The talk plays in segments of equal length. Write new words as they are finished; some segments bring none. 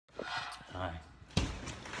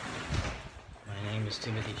is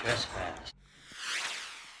Timothytrespas.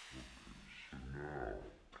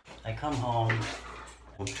 I come home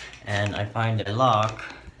and I find that the lock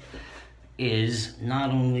is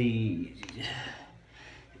not only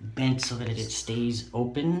bent so that it stays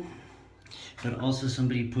open, but also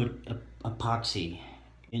somebody put epoxy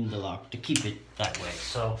in the lock to keep it that way.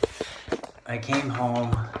 So I came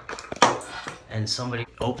home and somebody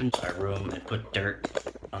opened our room and put dirt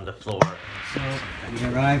on the floor. So we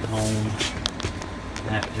arrive home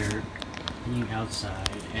after being outside,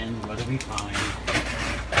 and what do we find?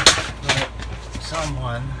 Well,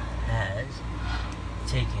 someone has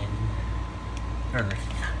taken earth.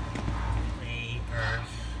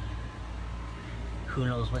 Who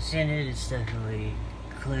knows what's in it? It's definitely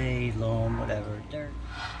clay, loam, whatever, dirt.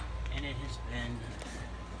 And it has been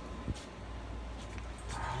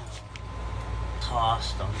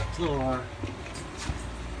tossed on the floor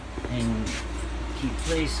in key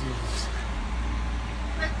places.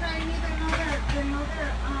 But I need another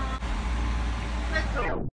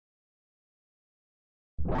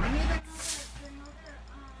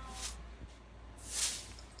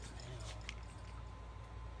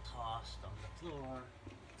tossed on the floor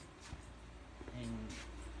in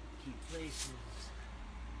key places.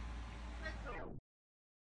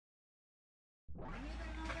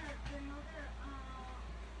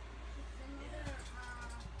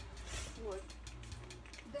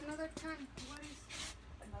 Another can. What is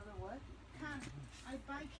another what? Can. I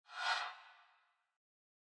buy.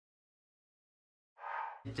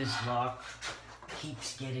 This lock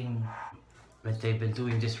keeps getting, but they've been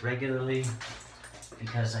doing this regularly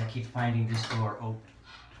because I keep finding this door open,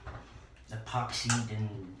 epoxied, and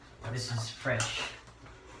this is fresh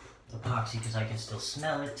epoxy because I can still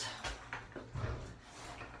smell it,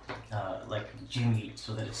 like Jimmy,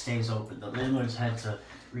 so that it stays open. The landlords had to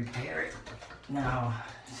repair it now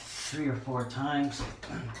 3 or 4 times.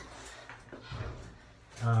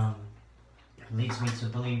 Leads me to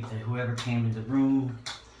believe that whoever came in the room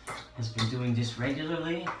has been doing this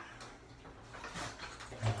regularly.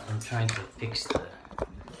 I'm trying to fix the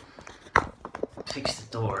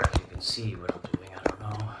door. If you can see what I'm doing, I don't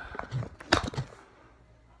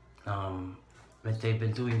know. But they've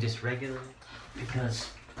been doing this regularly because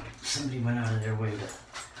somebody went out of their way to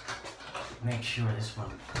make sure this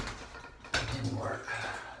one didn't work.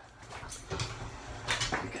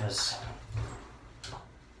 Because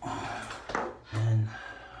and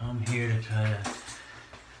I'm here to try to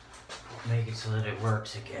make it so that it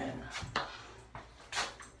works again.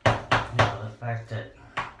 Now, the fact that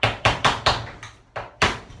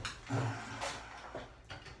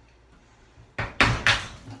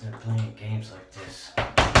they're playing games like this and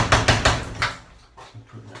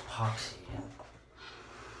putting epoxy in,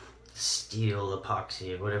 steel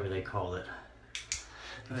epoxy, or whatever they call it,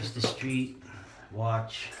 across the street,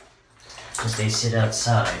 watch as they sit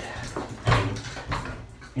outside and,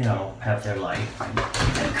 you know, have their life and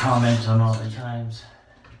comment on all the times.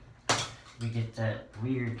 We get that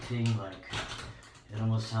weird thing, like, it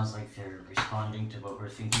almost sounds like they're responding to what we're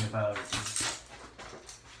thinking about.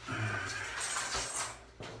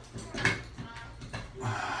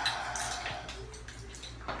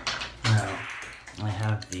 Now, I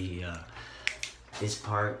have the, this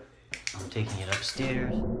part, I'm taking it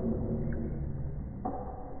upstairs.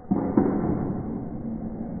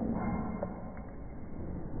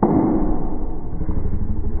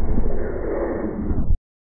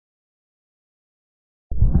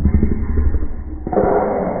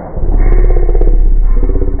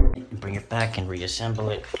 Bring it back and reassemble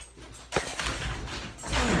it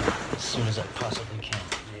as soon as I possibly can.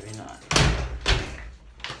 Maybe not.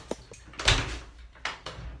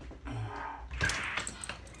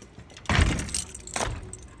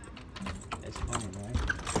 It's fun, right?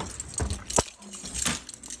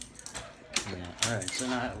 Yeah, alright, so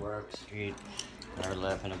now it works. Street, they're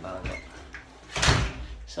laughing about it.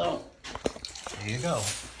 So, there you go.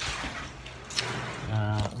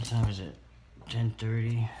 What time is it?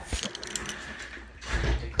 10:30.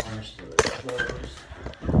 The corner store is closed.